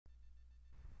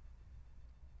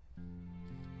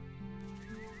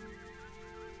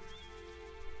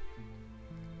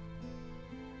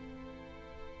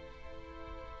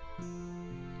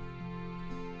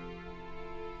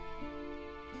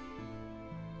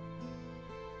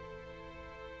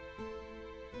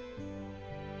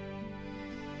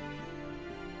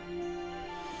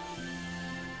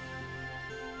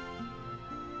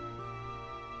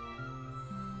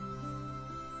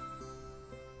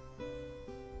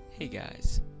Hey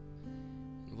guys,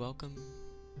 welcome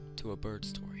to A Bird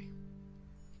Story.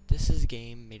 This is a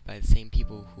game made by the same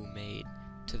people who made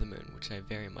To the Moon, which I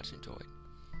very much enjoyed.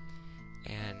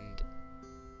 And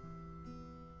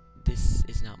this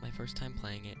is not my first time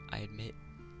playing it. I admit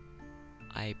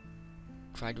I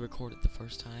tried to record it the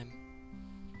first time,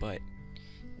 but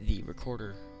the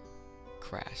recorder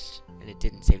crashed and it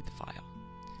didn't save the file,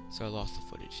 so I lost the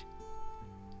footage.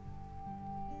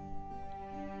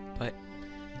 But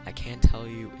I can tell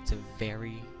you it's a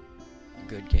very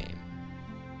good game.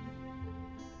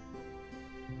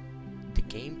 The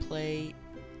gameplay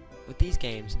with these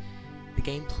games, the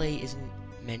gameplay isn't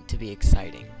meant to be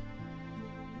exciting,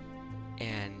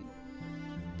 and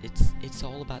it's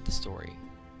all about the story.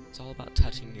 It's all about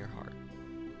touching your heart.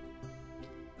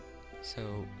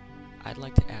 So I'd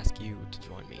like to ask you to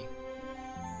join me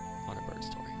on A Bird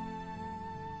Story.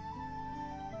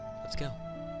 Let's go.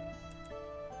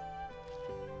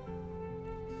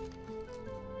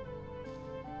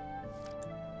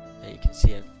 Now you can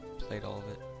see I've played all of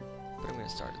it, but I'm going to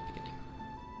start at the beginning.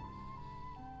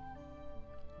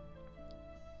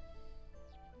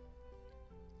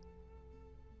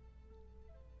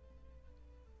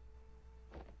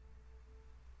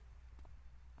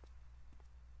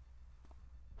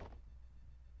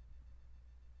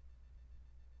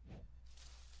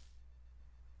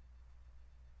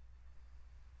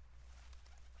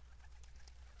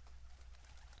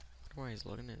 I wonder why he's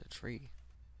looking at a tree.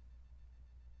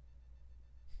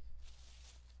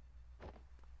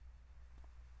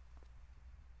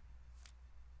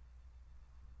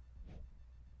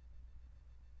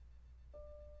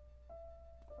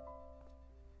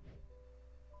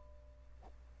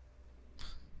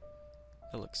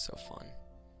 That looks so fun.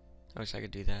 I wish I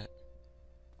could do that.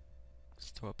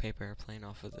 Just throw a paper airplane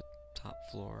off of the top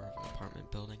floor of an apartment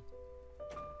building.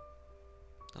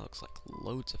 That looks like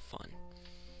loads of fun.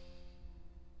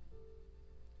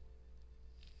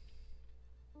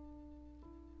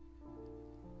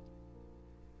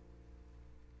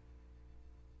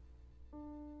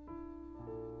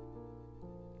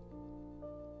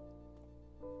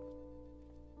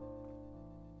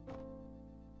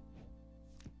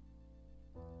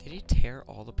 Did he tear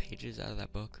all the pages out of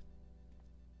that book?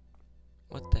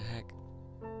 What the heck?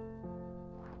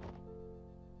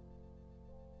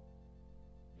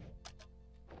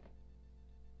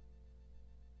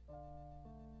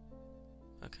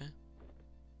 Okay.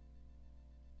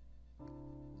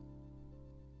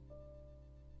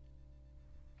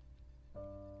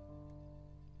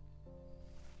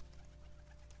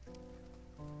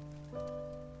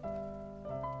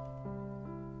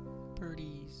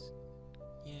 Birdies.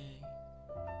 Yay.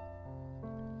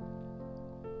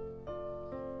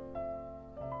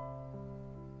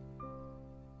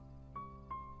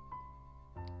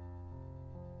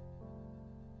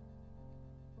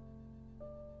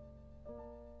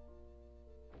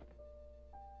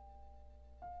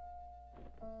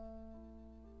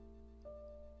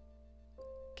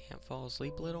 Can't fall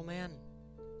asleep, little man?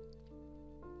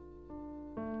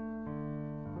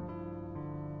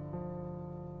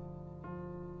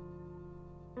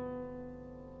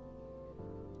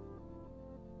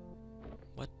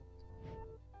 What?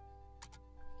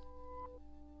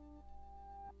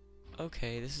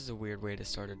 Okay, this is a weird way to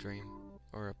start a dream.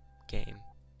 Or a game.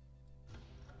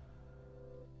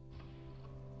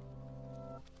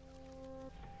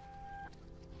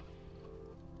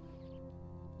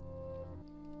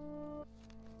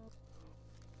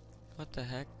 What the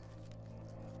heck?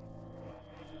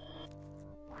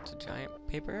 It's a giant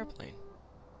paper airplane.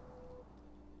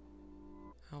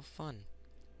 How fun.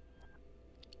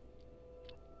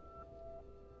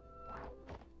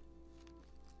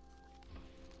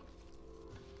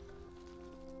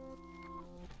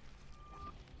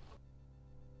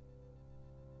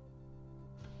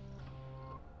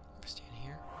 Stand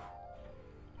here.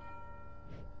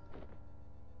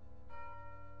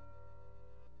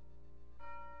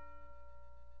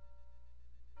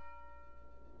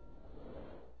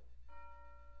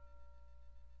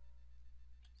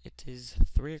 It is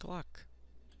 3 o'clock.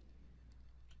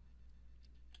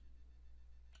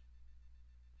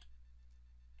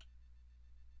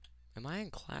 Am I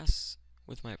in class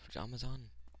with my pajamas on?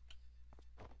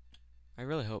 I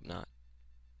really hope not.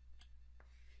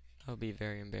 That would be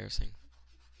very embarrassing.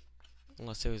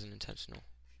 Unless it was intentional.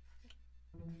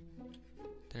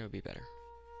 Then it would be better.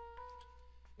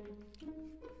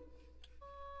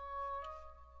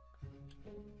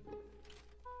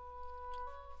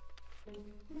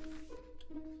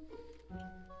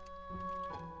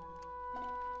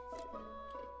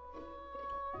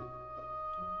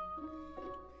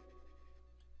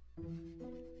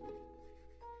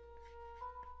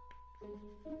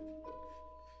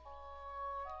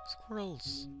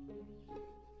 Squirrels!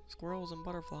 Squirrels and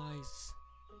butterflies!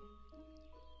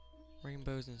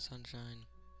 Rainbows and sunshine.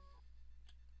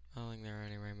 I don't think there are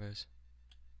any rainbows.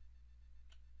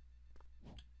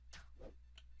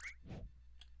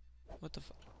 What the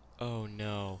fu— oh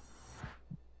no.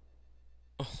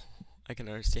 Oh, I can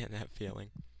understand that feeling.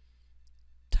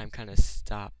 Time kind of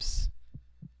stops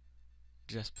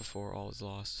just before all is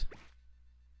lost.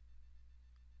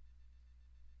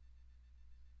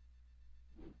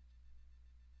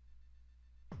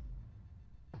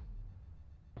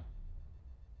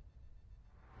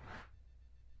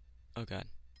 Oh god.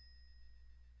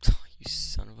 You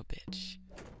son of a bitch.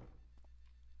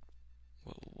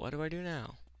 Well, what do I do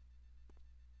now?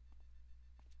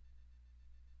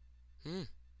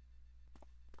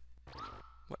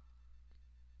 What?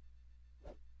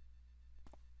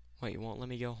 Wait, you won't let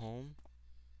me go home?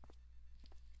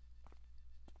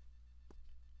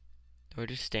 Do I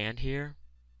just stand here?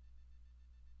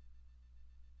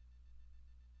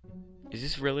 Is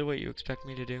this really what you expect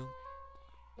me to do?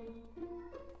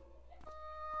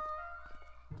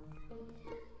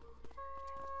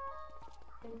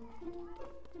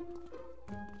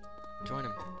 Join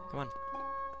him. Come on.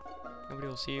 Nobody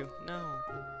will see you. No.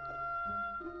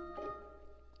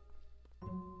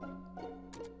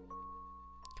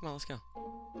 Come on, let's go.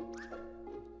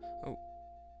 Oh.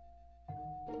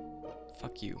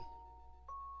 Fuck you.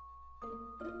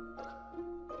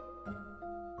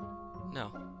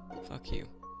 No. Fuck you.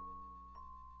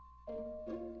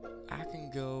 I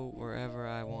can go wherever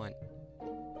I want.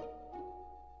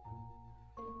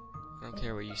 I don't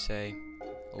care what you say,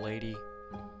 lady.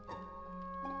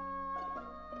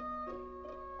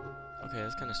 Okay,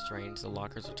 that's kind of strange. The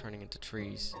lockers are turning into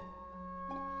trees.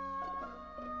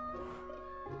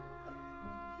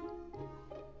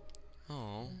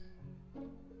 Oh.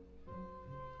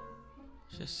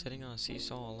 Just sitting on a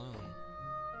seesaw alone.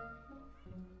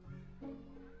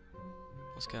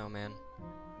 Let's go, man.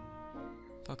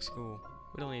 Fuck school.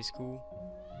 We don't need school.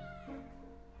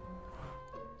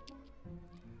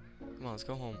 Come on, let's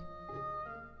go home.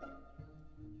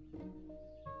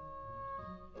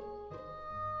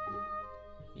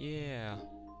 Yeah.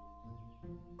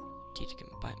 Teacher can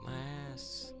bite my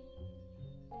ass.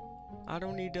 I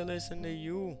don't need to listen to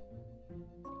you.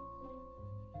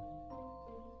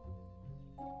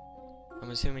 I'm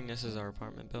assuming this is our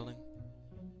apartment building.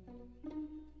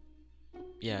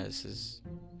 Yeah, this is...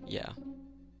 yeah.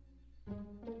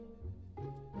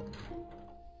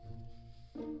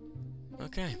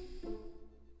 Okay.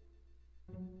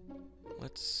 We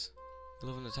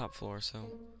live on the top floor, so...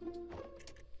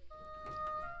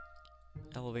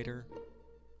 elevator.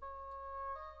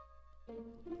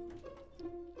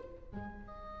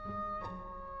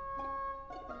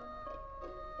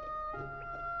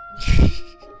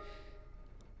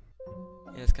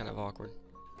 Yeah, it's kind of awkward.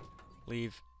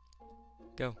 Leave.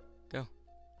 Go. Go.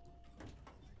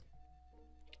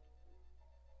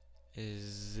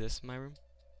 Is this my room?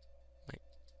 Wait.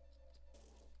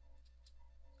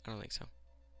 I don't think so.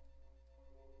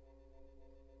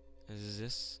 Is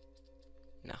this?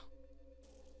 No.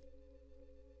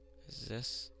 Is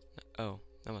this? No. Oh,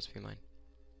 that must be mine.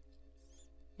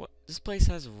 What? This place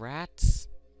has rats?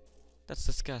 That's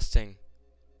disgusting.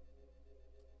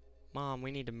 Mom,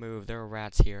 we need to move. There are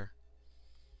rats here.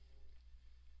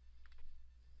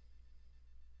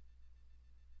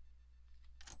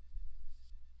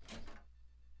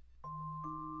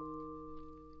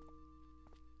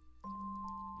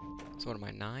 So what am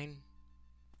I, 9?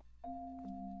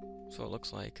 That's what it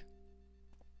looks like.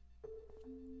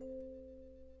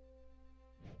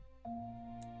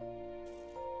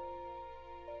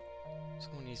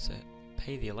 Someone needs to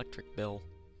pay the electric bill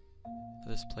for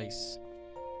this place.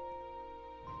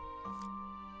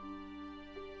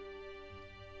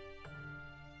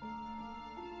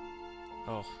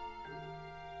 Oh.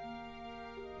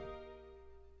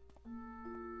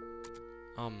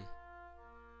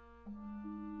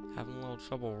 Having a little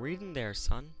trouble reading there,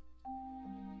 son.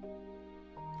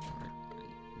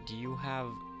 Do you have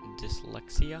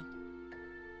dyslexia?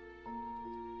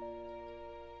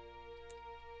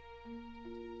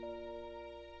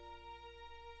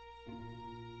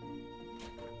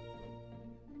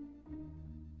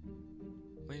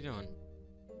 What are you doing?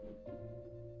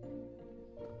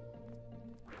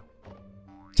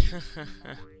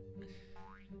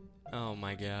 Oh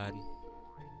my god.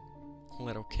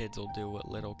 Little kids will do what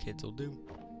little kids will do,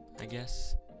 I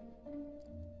guess.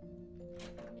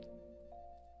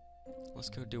 Let's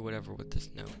go do whatever with this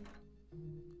note.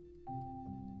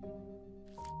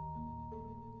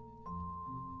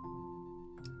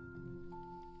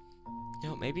 You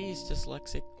know, maybe he's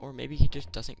dyslexic, or maybe he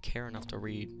just doesn't care enough to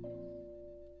read.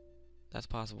 That's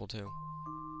possible too.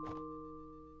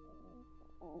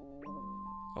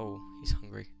 Oh, he's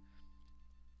hungry.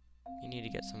 You need to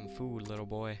get some food, little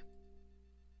boy.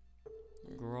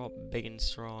 Grow up big and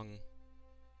strong.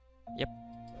 Yep.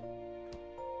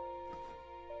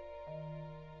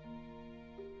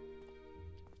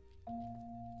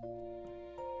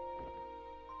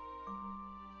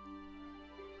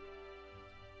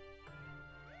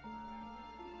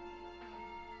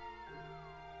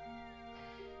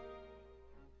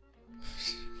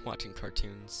 Watching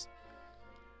cartoons.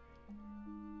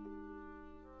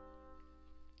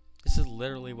 This is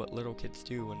literally what little kids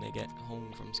do when they get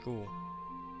home from school.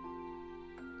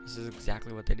 This is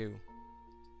exactly what they do.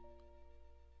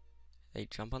 They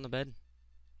jump on the bed,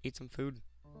 eat some food,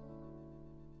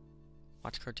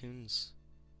 watch cartoons,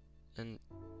 and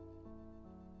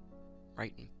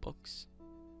write in books.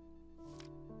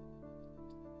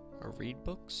 Or read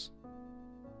books?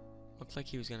 Looks like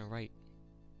he was gonna write.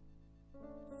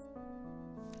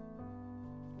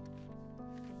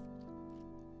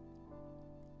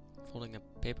 Folding a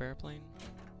paper airplane?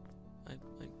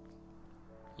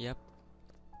 Yep.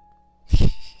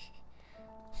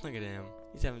 Look at him.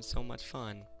 He's having so much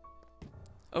fun.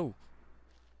 Oh!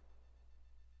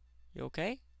 You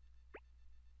okay?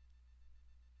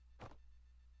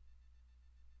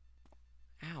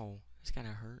 Ow. This kinda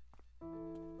hurt.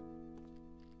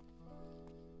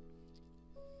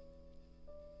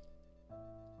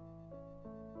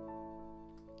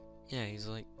 Yeah, he's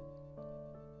like...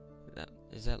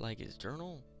 Is that like his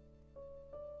journal?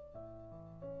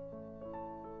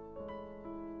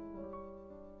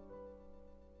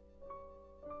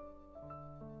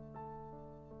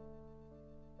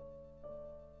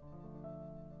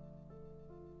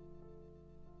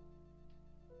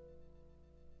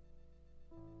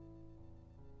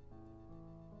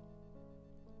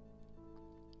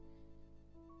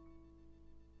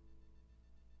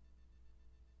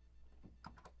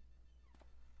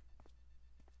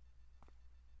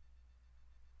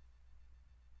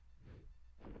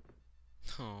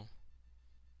 Oh,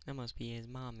 that must be his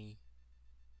mommy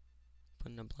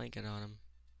putting a blanket on him.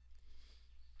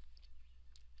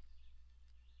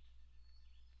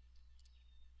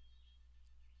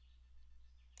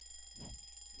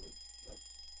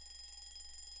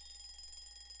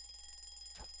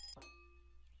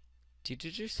 Did you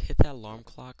just hit that alarm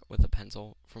clock with a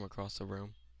pencil from across the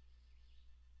room?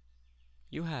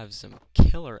 You have some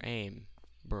killer aim,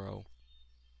 bro.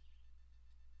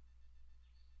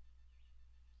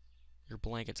 Your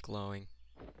blanket's glowing.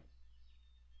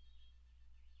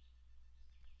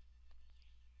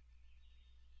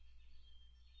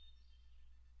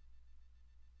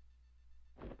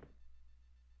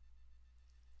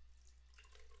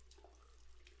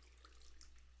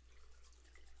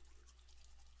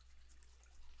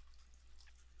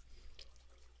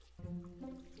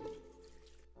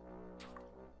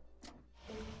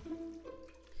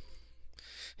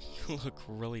 You look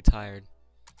really tired.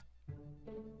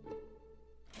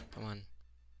 Come on.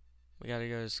 We gotta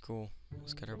go to school.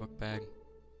 Let's get our book bag.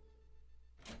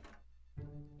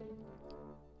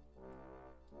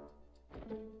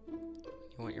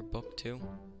 You want your book too?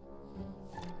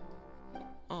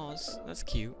 Oh, that's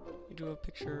cute. You do a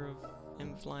picture of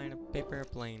him flying a paper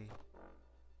airplane.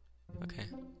 Okay,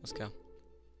 let's go.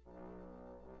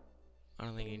 I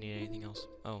don't think you need anything else.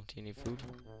 Oh, do you need food?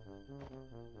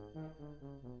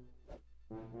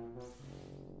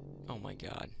 Oh my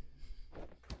god.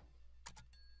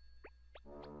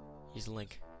 He's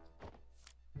Link.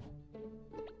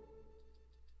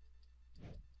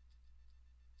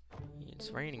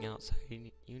 It's raining outside.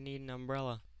 You need an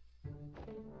umbrella.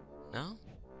 No?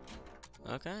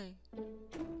 Okay.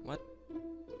 What?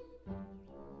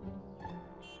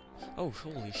 Oh,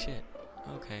 holy shit.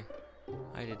 Okay.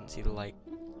 I didn't see the light.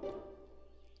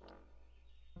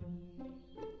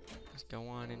 Let's go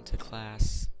on into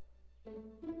class.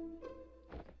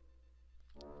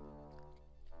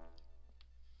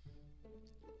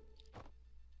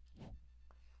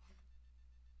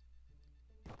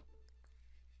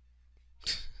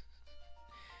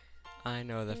 I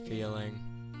know the feeling.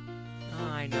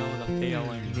 I know the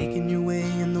feeling. Making your way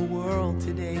in the world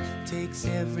today takes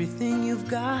everything you've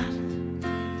got.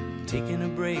 Taking a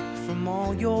break from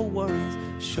all your worries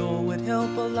sure would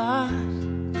help a lot.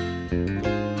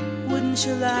 Wouldn't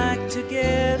you like to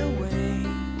get away?